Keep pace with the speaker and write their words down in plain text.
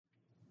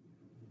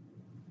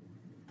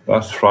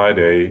Last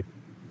Friday,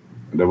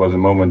 there was a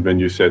moment when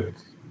you said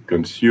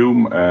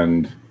consume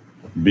and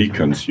be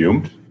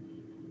consumed.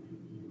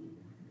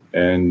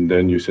 And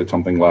then you said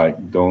something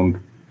like,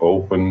 don't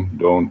open,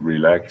 don't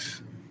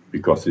relax,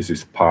 because this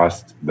is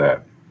past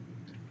that.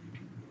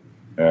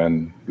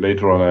 And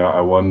later on,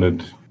 I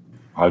wondered,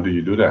 how do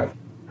you do that?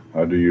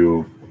 How do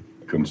you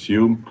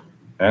consume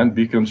and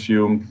be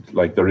consumed?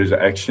 Like there is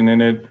action in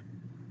it.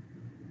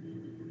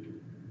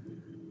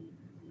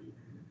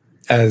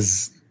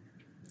 As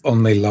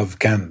only love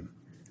can.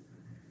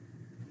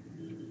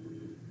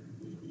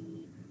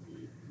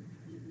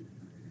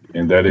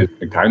 And that is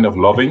a kind of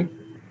loving.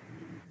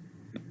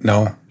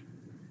 No.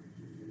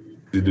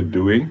 Is it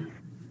doing?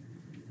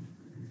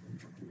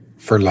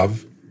 For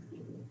love.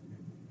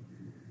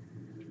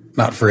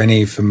 Not for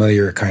any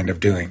familiar kind of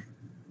doing.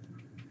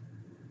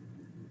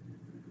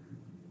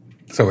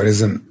 So it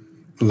isn't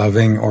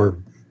loving or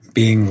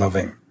being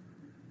loving.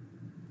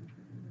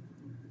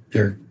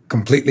 You're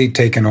completely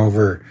taken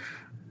over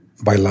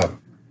by love.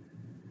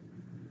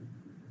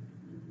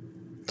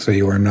 So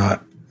you are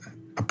not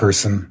a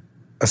person,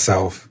 a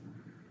self.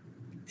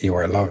 You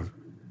are love.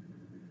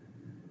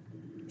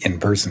 In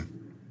person.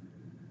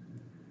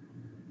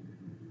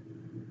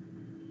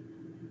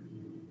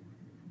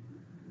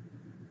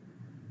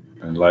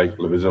 And like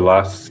with the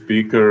last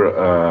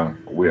speaker,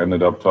 we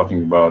ended up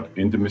talking about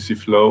intimacy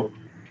flow.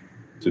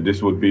 So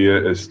this would be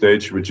a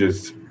stage which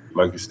is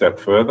like a step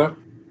further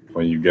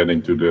when you get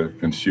into the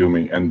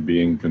consuming and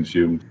being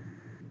consumed.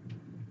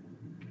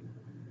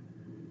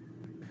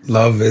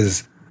 Love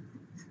is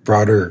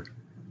broader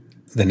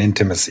than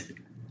intimacy.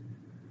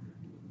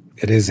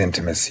 It is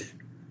intimacy.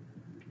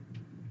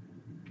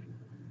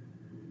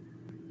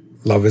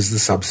 Love is the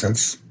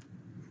substance.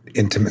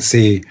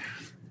 Intimacy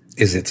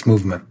is its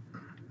movement.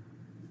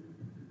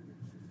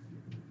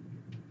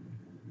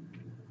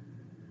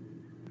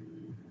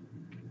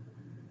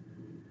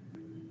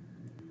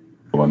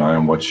 When I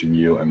am watching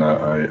you and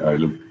I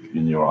look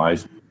in your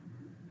eyes,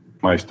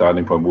 my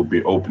starting point would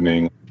be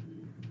opening.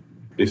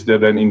 Is there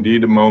then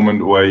indeed a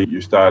moment where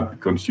you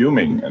start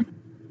consuming?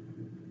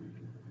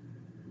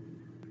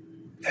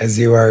 As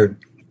you are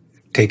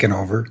taken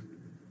over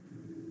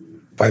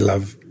by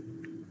love,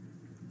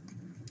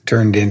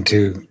 turned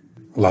into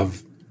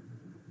love.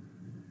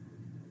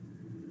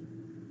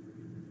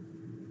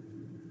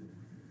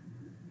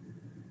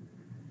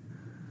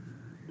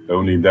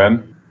 Only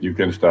then you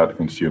can start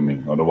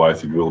consuming.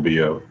 Otherwise, it will be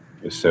a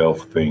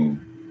self thing,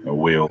 a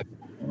will,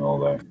 and all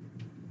that.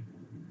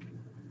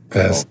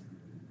 Yes.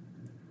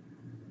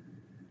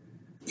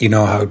 You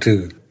know how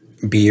to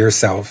be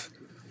yourself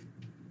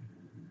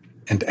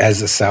and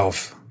as a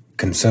self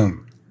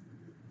consume.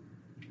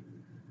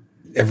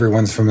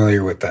 Everyone's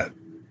familiar with that.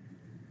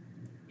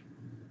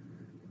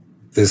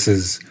 This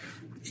is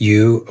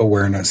you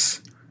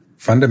awareness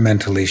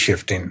fundamentally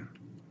shifting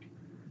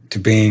to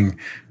being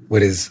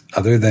what is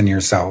other than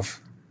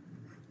yourself,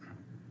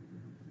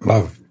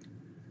 love.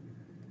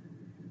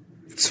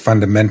 It's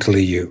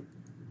fundamentally you.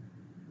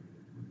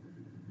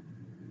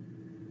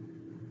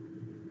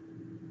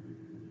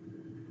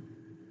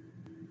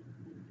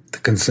 The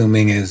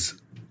consuming is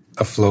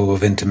a flow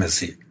of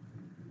intimacy.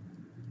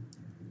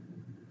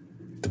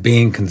 The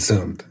being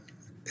consumed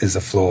is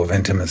a flow of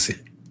intimacy.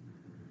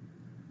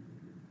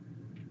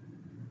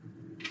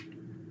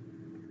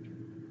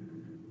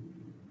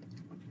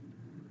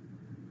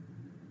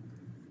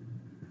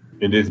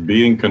 It is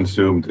being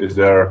consumed. Is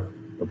there,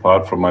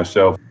 apart from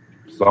myself,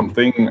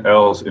 something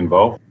else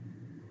involved?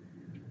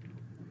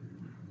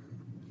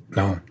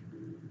 No.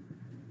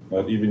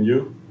 Not even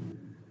you?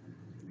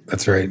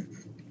 That's right.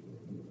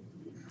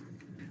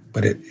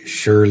 But it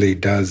surely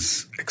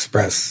does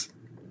express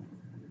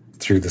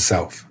through the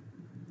self.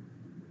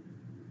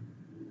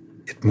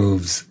 It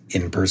moves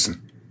in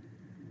person.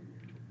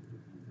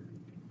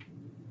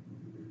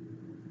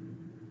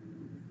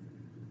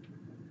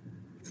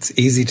 It's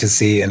easy to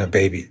see in a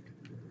baby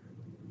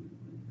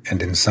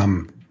and in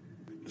some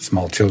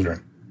small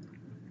children.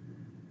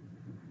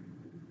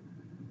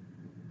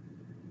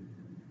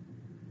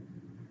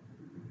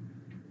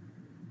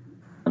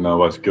 And I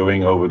was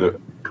going over the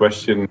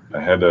question. I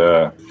had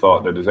a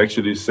thought that is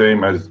actually the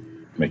same as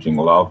making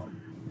love.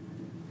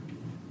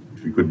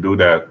 If you could do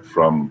that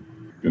from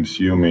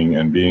consuming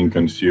and being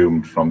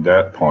consumed from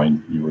that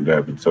point, you would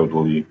have a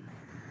totally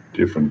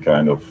different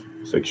kind of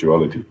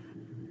sexuality.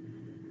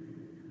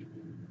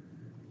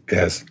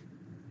 Yes.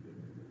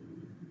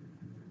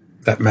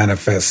 That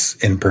manifests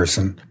in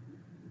person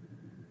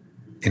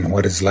in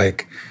what is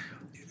like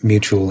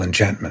mutual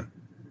enchantment.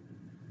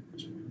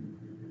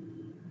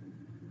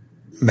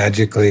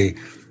 Magically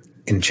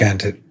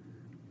enchanted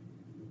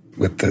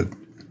with the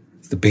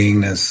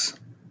beingness,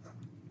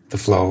 the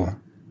flow,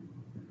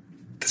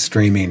 the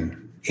streaming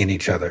in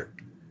each other.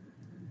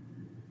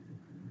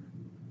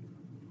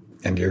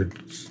 And you're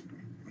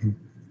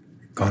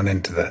gone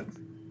into that.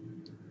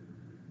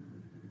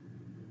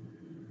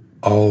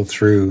 All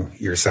through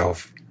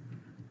yourself,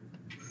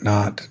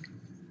 not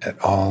at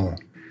all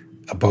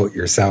about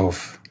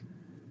yourself,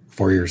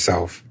 for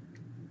yourself.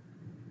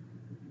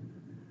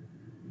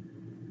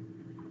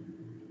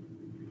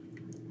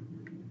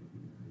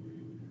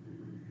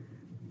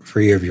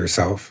 free of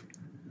yourself.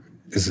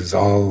 This is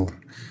all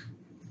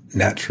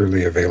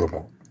naturally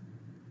available.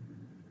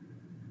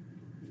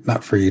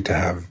 Not for you to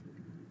have,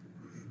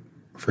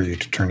 for you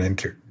to turn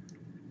into.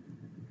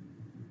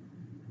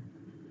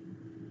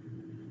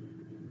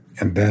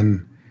 And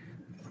then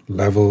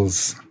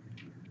levels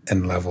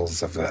and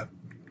levels of that.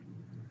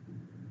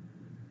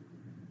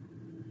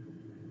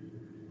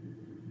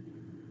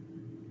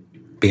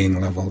 Being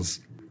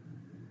levels,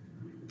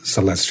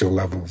 celestial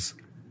levels,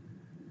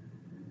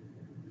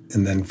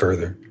 and then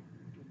further.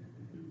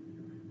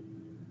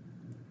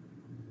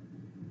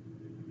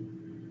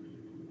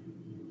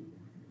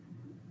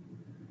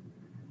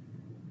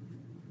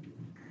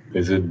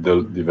 Is it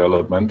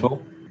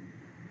developmental?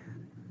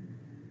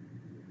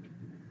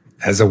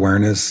 As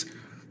awareness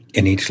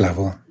in each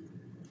level,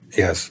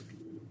 yes.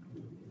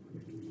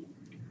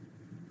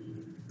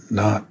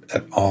 Not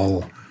at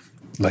all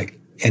like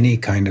any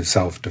kind of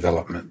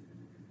self-development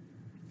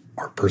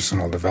or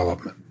personal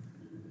development.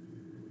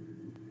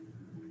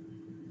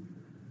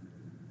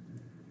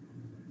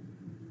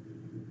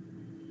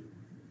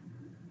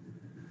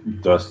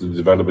 Does the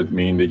development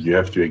mean that you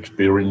have to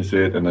experience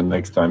it and the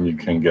next time you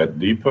can get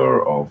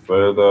deeper or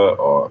further,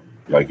 or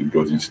like it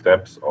goes in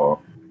steps, or?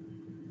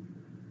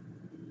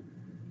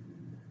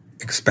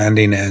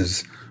 Expanding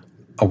as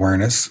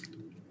awareness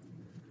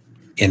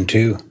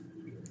into,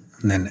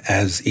 and then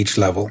as each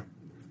level,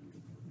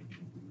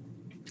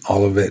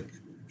 all of it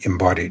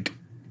embodied.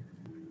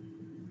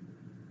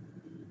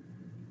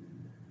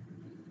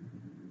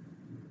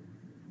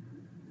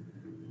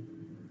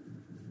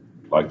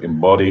 Like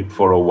embodied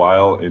for a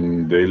while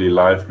in daily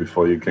life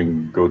before you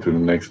can go to the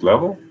next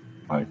level?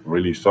 Like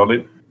really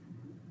solid?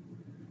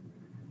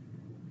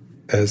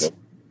 As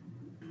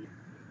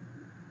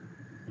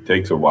it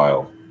takes a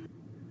while.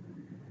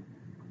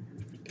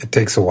 It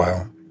takes a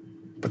while,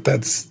 but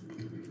that's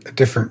a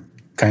different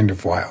kind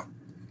of while.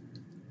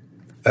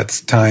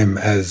 That's time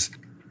as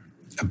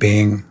a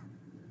being,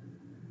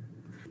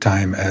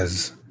 time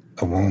as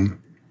a womb.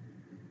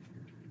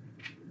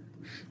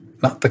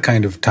 Not the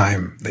kind of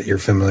time that you're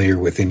familiar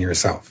with in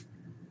yourself.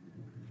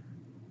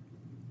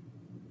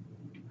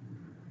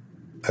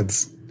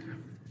 That's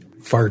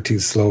far too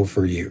slow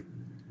for you,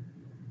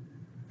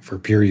 for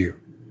pure you.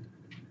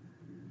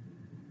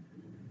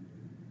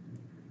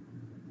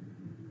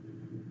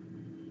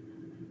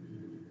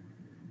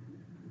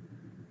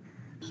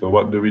 So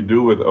what do we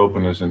do with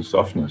openness and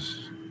softness?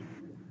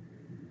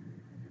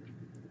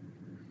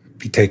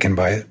 Be taken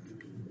by it.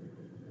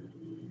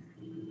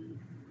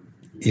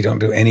 You don't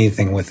do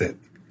anything with it.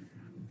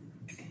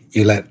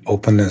 You let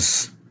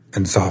openness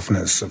and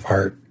softness of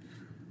heart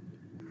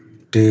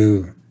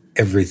do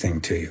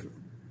everything to you.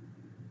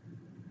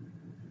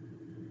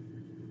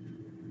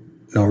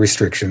 No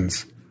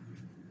restrictions,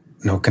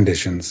 no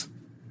conditions,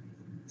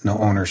 no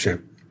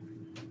ownership.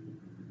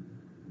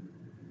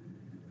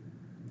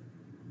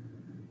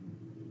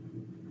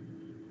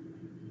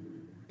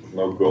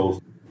 No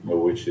goals, no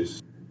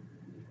wishes.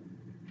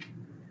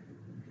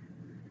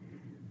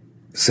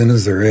 As soon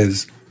as there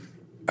is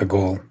a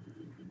goal,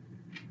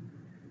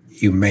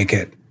 you make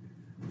it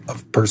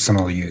of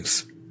personal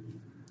use.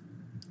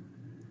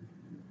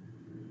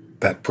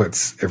 That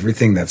puts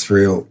everything that's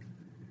real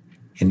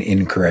in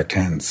incorrect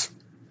hands,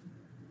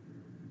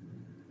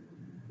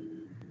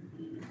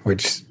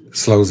 which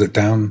slows it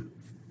down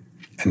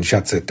and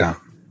shuts it down.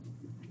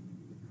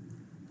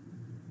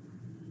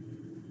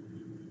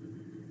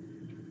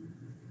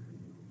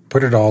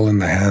 Put it all in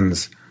the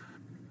hands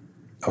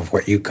of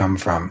what you come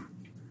from,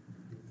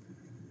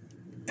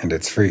 and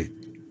it's free.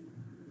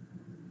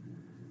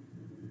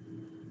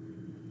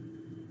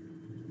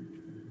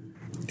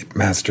 It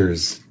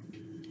masters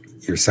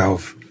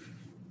yourself,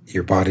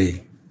 your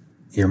body,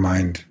 your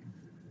mind,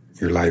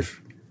 your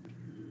life.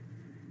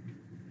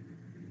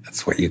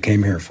 That's what you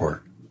came here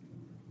for.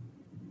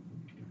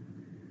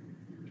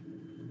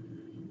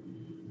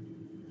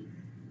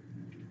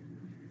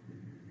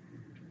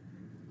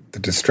 The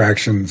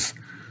distractions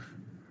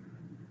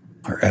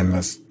are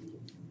endless.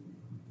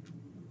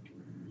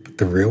 But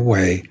the real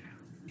way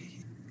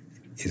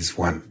is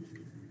one.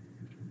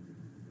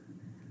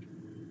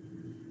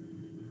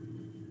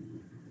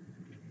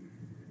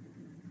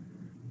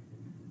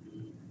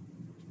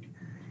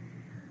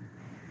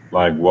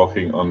 Like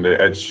walking on the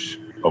edge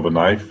of a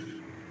knife,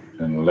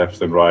 and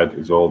left and right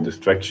is all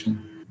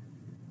distraction.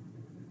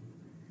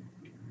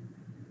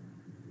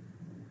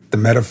 The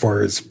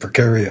metaphor is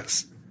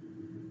precarious.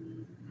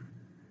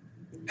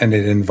 And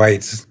it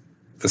invites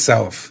the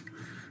self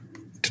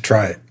to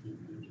try it.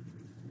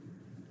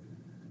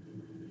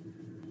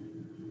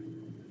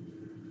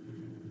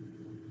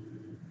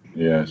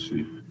 Yeah, I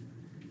see.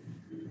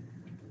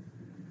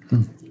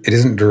 It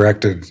isn't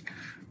directed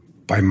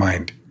by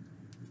mind.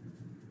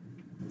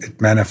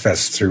 It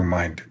manifests through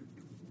mind.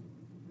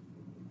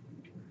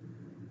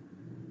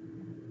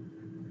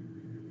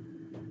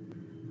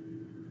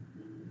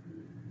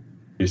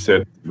 You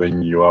said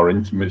when you are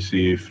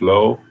intimacy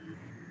flow,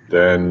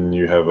 then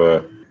you have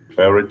a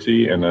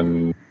clarity, and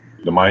then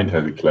the mind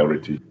has a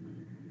clarity.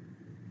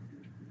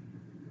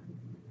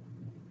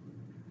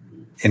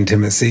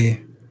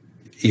 intimacy,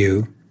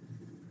 you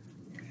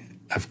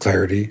have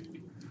clarity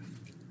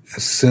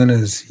as soon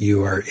as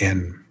you are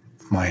in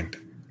mind.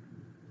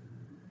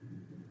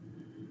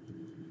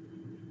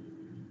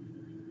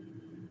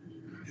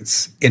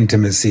 It's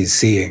intimacy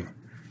seeing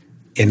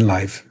in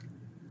life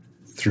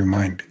through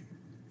mind.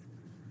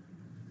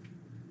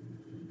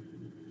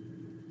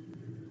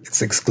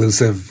 It's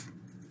exclusive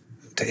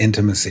to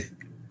intimacy.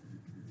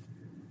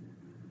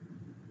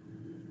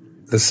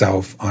 The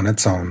self on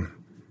its own,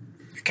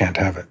 you can't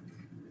have it.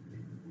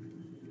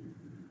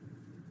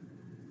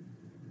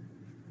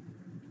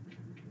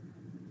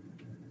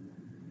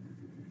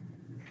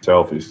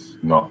 Self is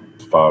not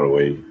far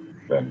away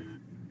then.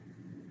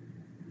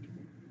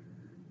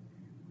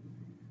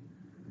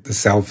 The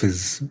self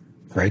is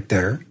right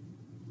there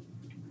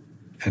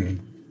and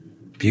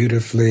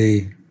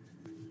beautifully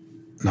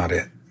not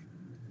it.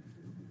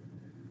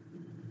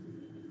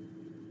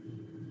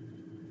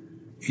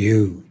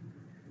 You,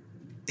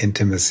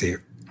 intimacy,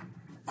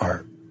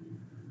 are.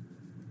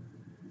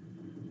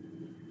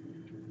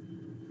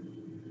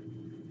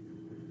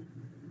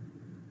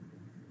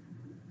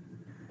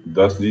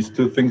 Does these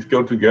two things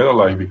go together,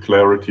 like the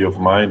clarity of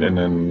mind and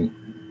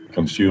then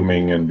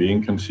consuming and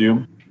being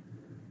consumed?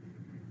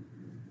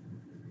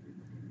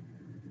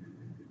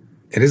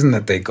 It isn't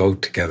that they go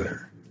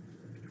together.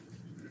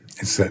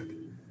 It's that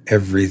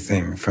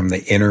everything from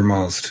the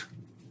innermost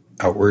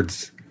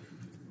outwards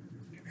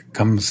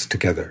comes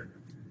together,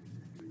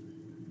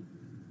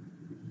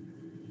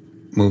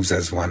 moves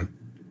as one.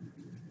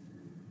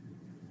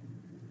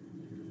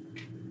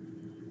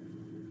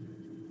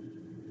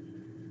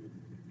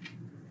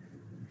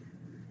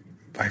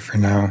 Bye for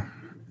now.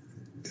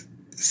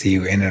 See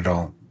you in it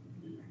all.